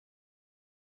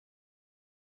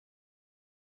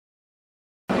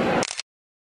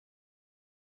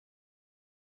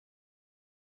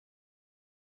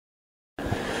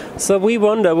So we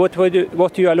wonder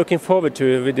what you are looking forward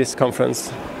to with this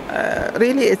conference.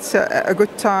 Really, it's a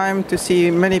good time to see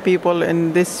many people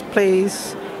in this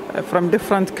place from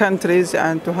different countries,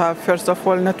 and to have, first of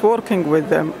all, networking with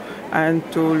them and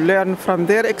to learn from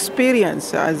their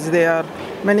experience, as there are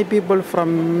many people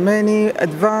from many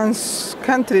advanced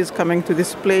countries coming to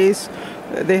this place.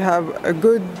 They have a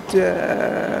good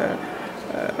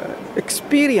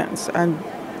experience and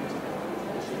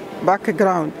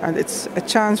background, and it's a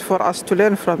chance for us to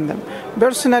learn from them.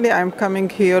 Personally, I'm coming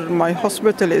here. My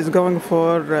hospital is going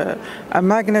for a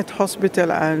magnet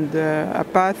hospital and a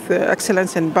path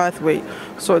excellence in pathway.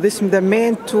 So this is the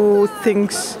main two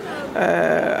things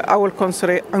I will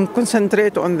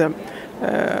concentrate on them.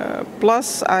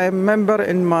 Plus, I am a member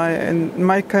in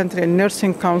my country in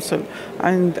nursing council,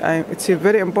 and it's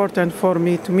very important for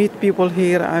me to meet people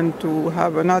here and to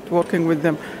have a networking with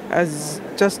them, as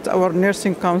just our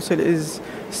nursing council is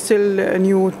still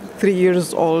new, 3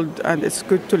 years old, and it's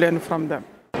good to learn from them.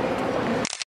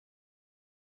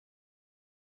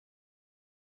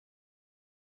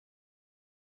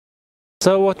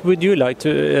 So what would you like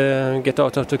to get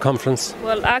out of the conference?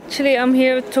 Well, actually, I'm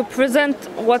here to present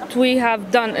what we have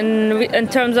done in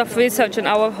terms of research in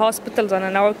our hospitals and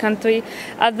in our country.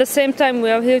 At the same time,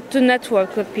 we are here to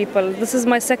network with people. This is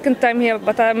my second time here,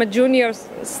 but I'm a junior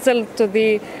still to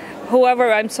the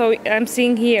whoever I'm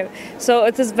seeing here. So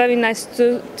it is very nice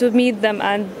to meet them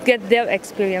and get their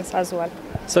experience as well.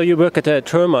 So you work at a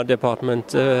trauma department.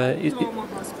 Trauma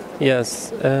hospital.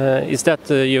 Yes. Is that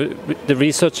the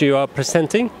research you are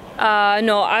presenting?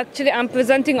 No, actually I'm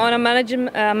presenting on a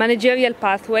managerial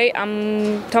pathway.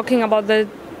 I'm talking about the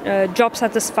job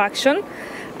satisfaction,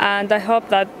 and I hope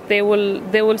that they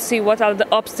will see what are the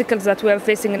obstacles that we are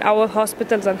facing in our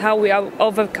hospitals and how we are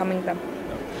overcoming them.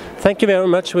 Thank you very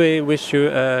much. We wish you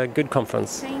a good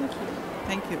conference. Thank you.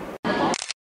 Thank you.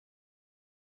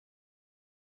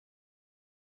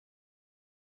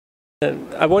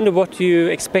 I wonder what you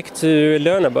expect to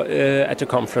learn about at the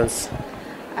conference.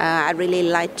 I really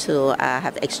like to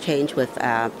have exchange with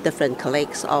different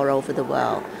colleagues all over the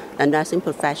world. The nursing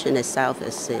profession itself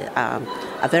is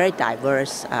a very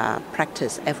diverse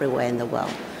practice everywhere in the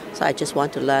world. So I just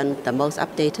want to learn the most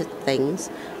updated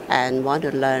things and want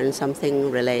to learn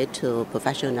something related to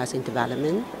professional nursing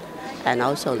development and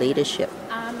also leadership.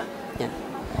 Yeah.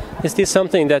 Is this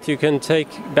something that you can take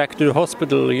back to the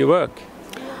hospital you work?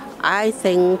 I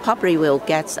think probably we'll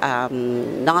get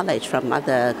knowledge from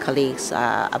other colleagues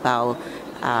about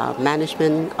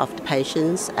management of the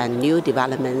patients and new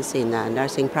developments in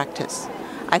nursing practice.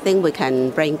 I think we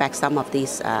can bring back some of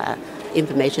these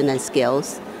information and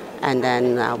skills, and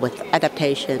then with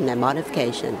adaptation and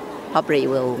modification, probably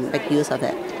we'll make use of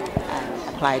it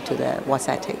and apply it to the ward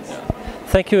settings.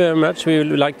 Thank you very much.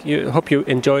 We hope you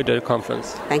enjoyed the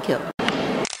conference. Thank you.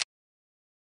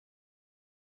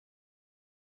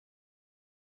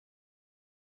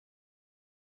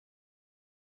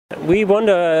 We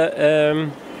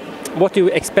wonder what you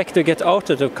expect to get out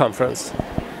of the conference.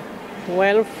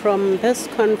 Well, from this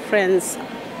conference,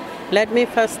 let me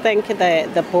first thank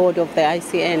the board of the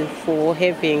ICN for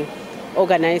having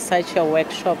organized such a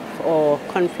workshop or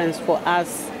conference for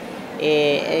us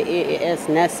as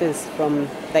nurses from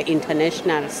the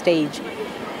international stage.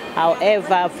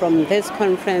 However, from this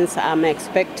conference, I'm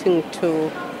expecting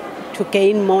to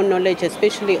gain more knowledge,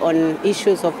 especially on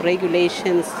issues of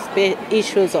regulations,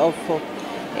 issues of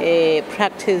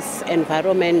practice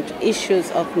environment,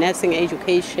 issues of nursing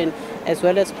education, as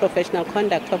well as professional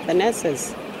conduct of the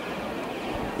nurses.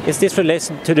 Is this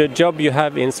related to the job you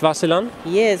have in Swaziland?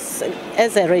 Yes,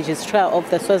 as a registrar of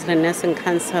the Swaziland Nursing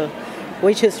Council,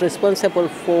 which is responsible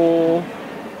for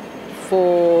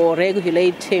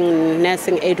regulating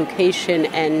nursing education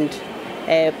and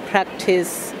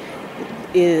practice.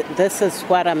 This is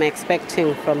what I'm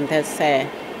expecting from this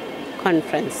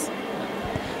conference.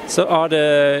 So are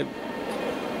the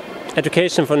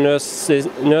education for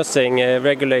nursing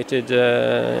regulated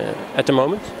at the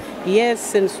moment?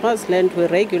 Yes, in Swaziland we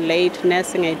regulate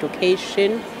nursing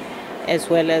education as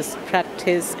well as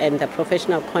practice and the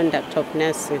professional conduct of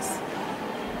nurses.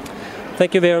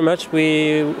 Thank you very much.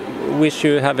 We wish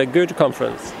you have a good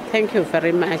conference. Thank you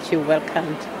very much. You're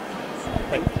welcome.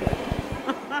 Thank you.